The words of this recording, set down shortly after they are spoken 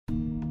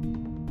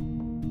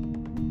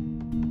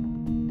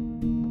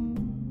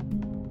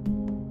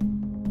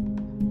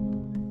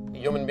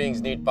Human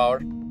beings need power.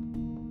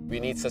 We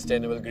need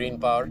sustainable green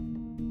power.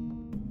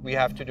 We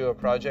have to do a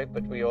project,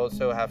 but we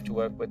also have to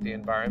work with the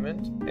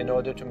environment in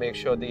order to make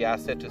sure the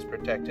asset is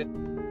protected.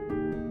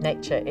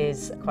 Nature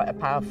is quite a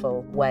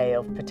powerful way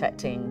of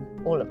protecting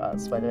all of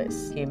us, whether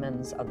it's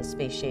humans, other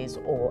species,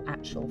 or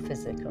actual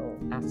physical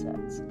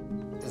assets.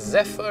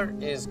 Zephyr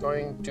is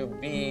going to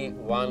be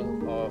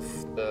one of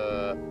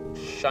the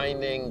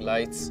shining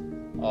lights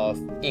of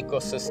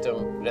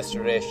ecosystem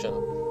restoration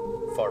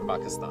for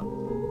Pakistan.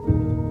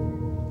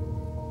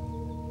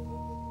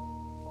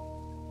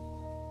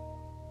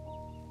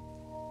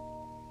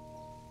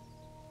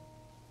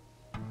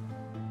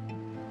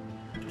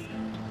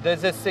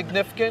 There's a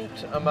significant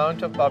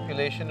amount of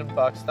population in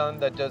Pakistan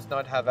that does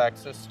not have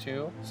access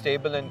to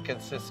stable and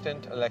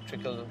consistent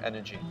electrical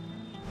energy.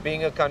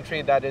 Being a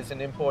country that is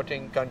an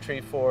importing country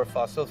for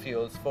fossil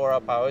fuels for our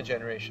power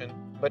generation,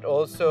 but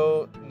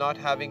also not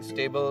having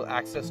stable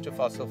access to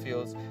fossil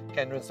fuels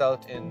can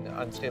result in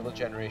unstable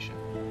generation.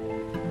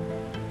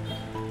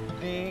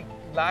 The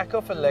lack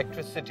of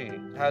electricity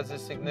has a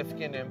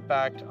significant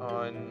impact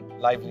on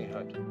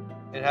livelihood.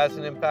 It has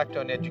an impact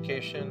on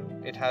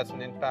education, it has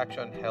an impact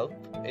on health,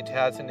 it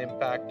has an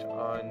impact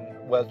on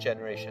wealth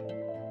generation.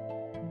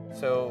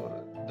 So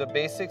the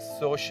basic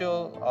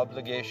social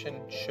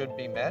obligation should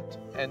be met,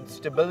 and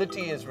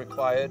stability is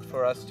required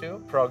for us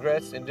to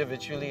progress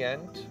individually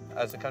and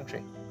as a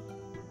country.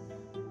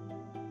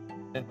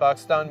 In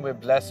Pakistan, we're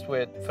blessed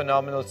with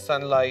phenomenal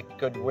sunlight,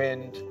 good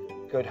wind,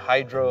 good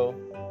hydro.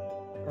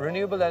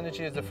 Renewable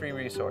energy is a free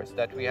resource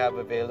that we have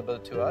available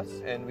to us,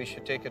 and we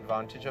should take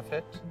advantage of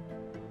it.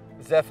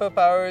 Zephyr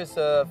Power is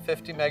a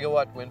 50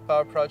 megawatt wind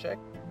power project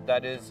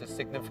that is a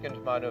significant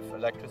amount of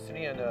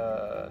electricity and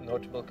a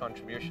notable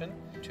contribution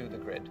to the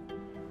grid.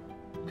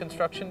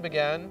 Construction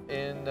began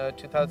in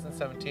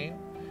 2017.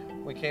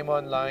 We came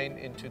online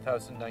in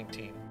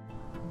 2019.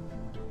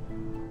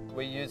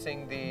 We're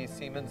using the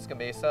Siemens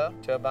Gamesa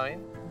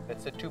turbine.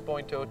 It's a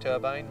 2.0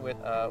 turbine with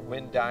a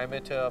wind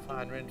diameter of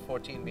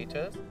 114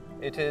 meters.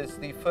 It is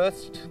the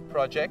first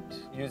project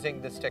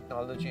using this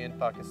technology in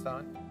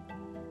Pakistan.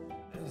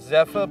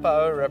 Zephyr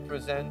Power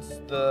represents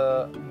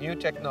the new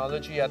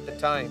technology at the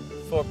time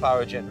for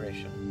power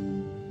generation.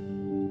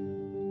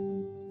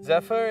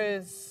 Zephyr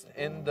is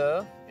in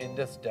the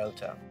Indus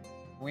Delta.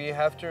 We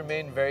have to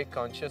remain very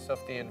conscious of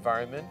the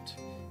environment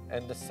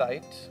and the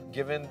site,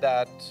 given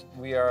that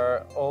we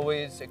are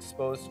always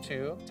exposed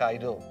to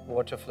tidal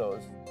water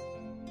flows.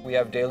 We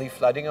have daily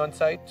flooding on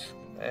site,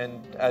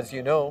 and as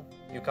you know,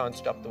 you can't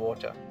stop the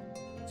water.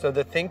 So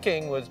the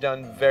thinking was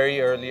done very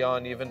early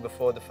on, even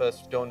before the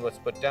first stone was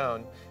put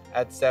down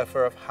at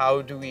Zephyr, of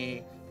how do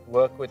we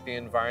work with the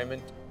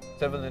environment.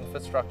 Civil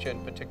infrastructure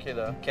in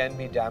particular can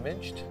be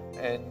damaged,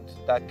 and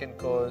that can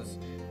cause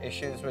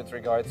issues with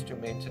regards to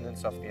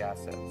maintenance of the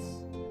assets.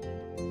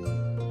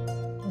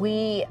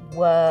 We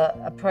were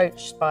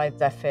approached by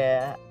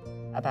Zephyr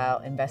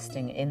about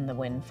investing in the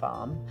wind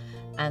farm,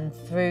 and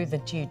through the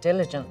due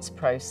diligence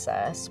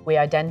process, we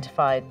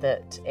identified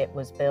that it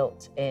was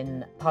built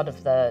in part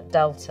of the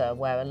delta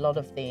where a lot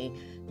of the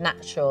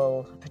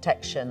natural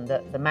protection,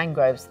 the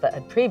mangroves that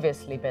had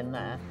previously been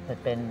there,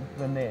 had been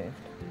removed.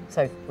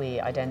 So we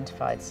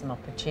identified some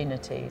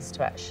opportunities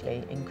to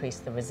actually increase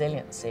the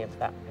resiliency of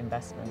that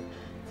investment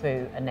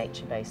through a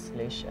nature-based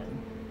solution.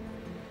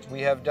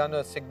 We have done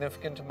a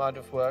significant amount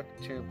of work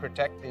to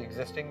protect the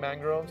existing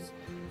mangroves,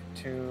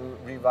 to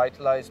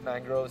revitalize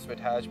mangroves which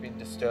has been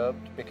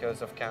disturbed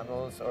because of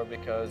camels or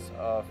because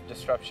of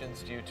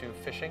disruptions due to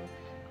fishing,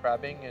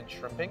 crabbing and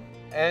shrimping,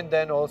 and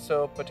then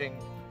also putting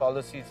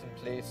policies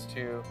in place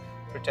to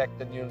protect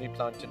the newly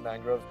planted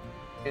mangrove.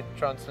 It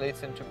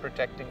translates into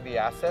protecting the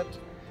asset,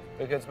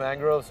 because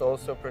mangroves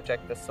also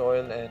protect the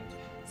soil and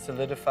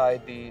solidify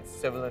the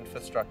civil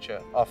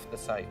infrastructure of the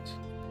site.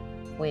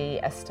 We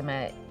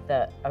estimate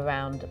that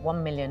around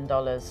 $1 million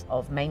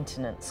of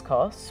maintenance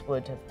costs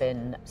would have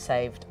been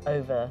saved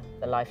over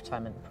the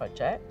lifetime of the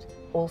project.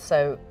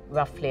 Also,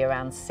 roughly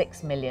around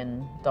 $6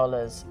 million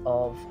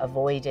of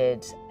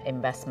avoided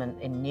investment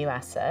in new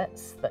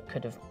assets that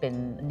could have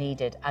been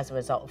needed as a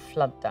result of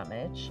flood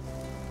damage.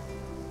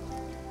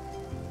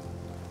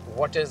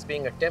 What is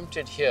being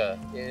attempted here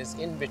is,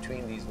 in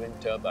between these wind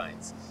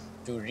turbines,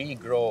 to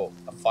regrow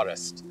a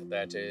forest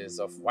that is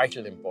of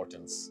vital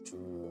importance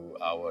to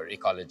our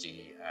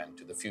ecology and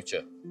to the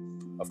future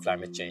of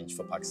climate change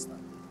for Pakistan.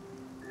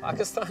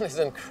 Pakistan is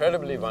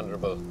incredibly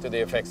vulnerable to the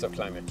effects of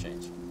climate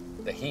change.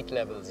 The heat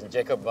levels in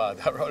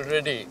Jacobabad are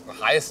already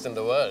highest in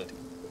the world.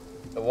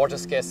 The water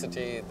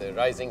scarcity, the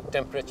rising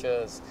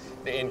temperatures,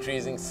 the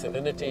increasing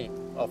salinity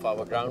of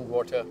our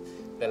groundwater,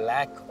 the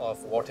lack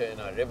of water in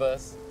our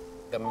rivers,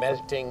 the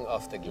melting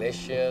of the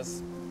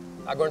glaciers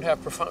are going to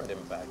have profound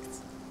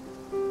impacts.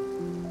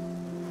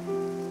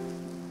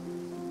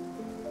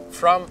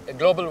 From a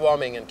global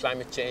warming and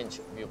climate change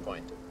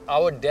viewpoint,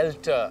 our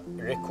delta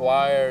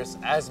requires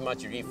as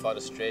much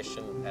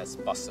reforestation as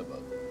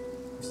possible.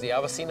 The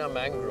Avasina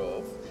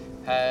mangrove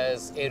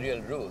has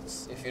aerial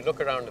roots. If you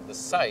look around at the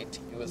site,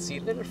 you will see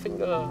little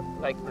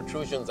finger-like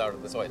protrusions out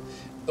of the soil.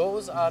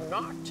 Those are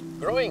not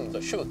growing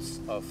the shoots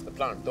of the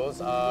plant.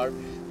 Those are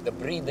the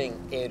breathing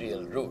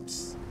aerial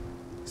roots.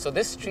 So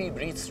this tree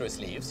breathes through its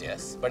leaves,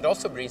 yes, but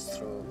also breathes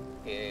through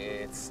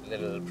its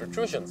little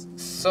protrusions.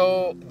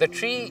 So the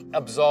tree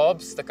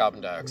absorbs the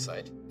carbon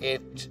dioxide.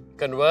 It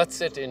converts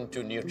it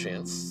into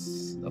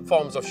nutrients,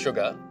 forms of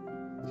sugar,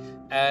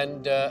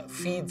 and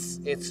feeds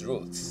its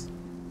roots.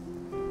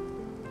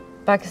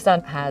 Pakistan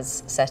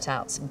has set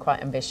out some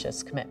quite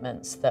ambitious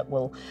commitments that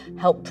will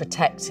help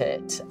protect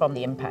it from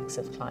the impacts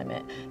of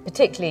climate,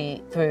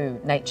 particularly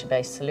through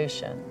nature-based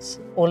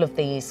solutions. All of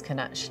these can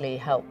actually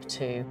help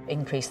to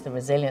increase the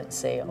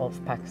resiliency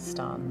of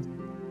Pakistan.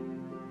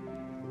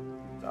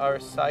 Our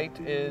site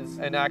is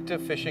an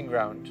active fishing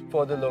ground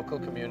for the local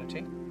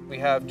community. We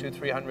have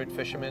 200-300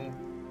 fishermen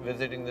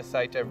visiting the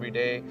site every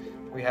day.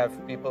 We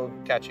have people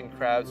catching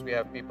crabs, we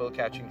have people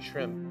catching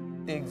shrimp.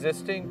 The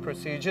existing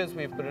procedures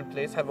we've put in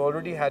place have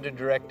already had a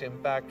direct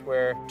impact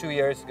where 2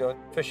 years ago,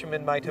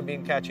 fishermen might have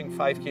been catching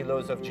 5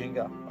 kilos of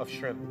jhinga, of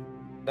shrimp.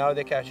 Now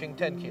they're catching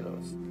 10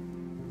 kilos.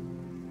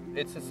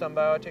 It's a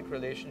symbiotic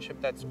relationship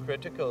that's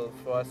critical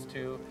for us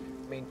to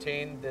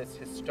maintain this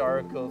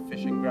historical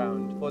fishing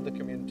ground for the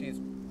communities,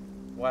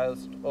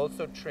 whilst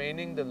also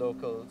training the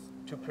locals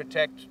to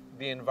protect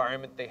the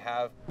environment they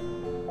have.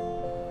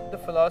 The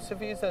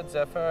philosophies at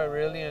Zephyr are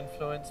really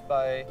influenced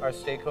by our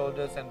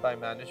stakeholders and by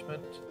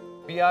management.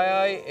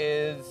 BII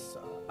is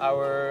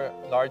our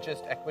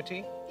largest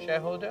equity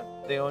shareholder.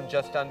 They own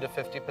just under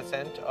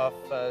 50% of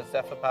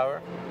Zephyr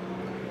Power.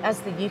 As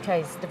the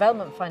UK's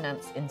Development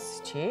Finance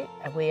Institute,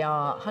 we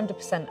are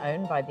 100%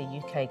 owned by the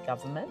UK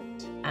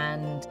government,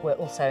 and we're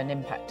also an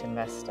impact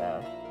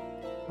investor.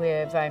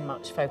 We're very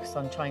much focused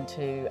on trying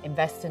to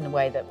invest in a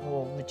way that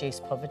will reduce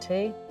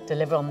poverty,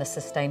 deliver on the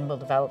Sustainable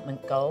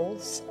Development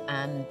Goals,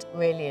 and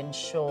really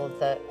ensure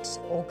that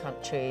all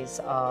countries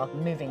are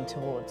moving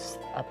towards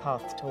a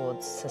path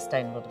towards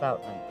sustainable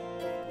development.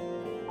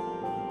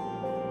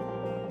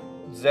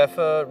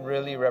 Zephyr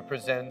really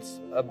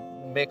represents a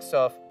mix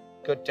of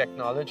good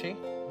technology,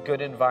 good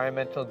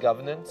environmental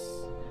governance,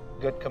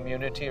 good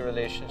community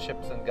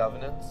relationships and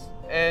governance,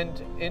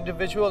 and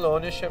individual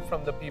ownership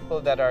from the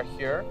people that are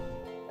here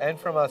and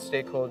from our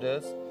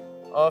stakeholders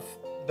of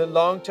the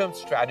long-term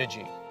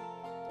strategy.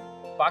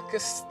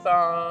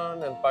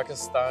 Pakistan and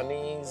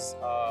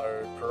Pakistanis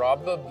are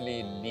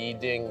probably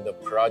leading the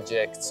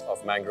projects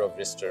of mangrove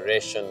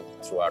restoration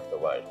throughout the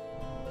world.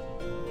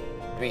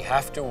 We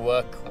have to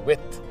work with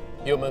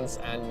humans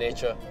and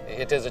nature.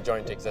 It is a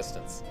joint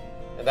existence,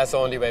 and that's the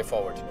only way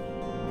forward.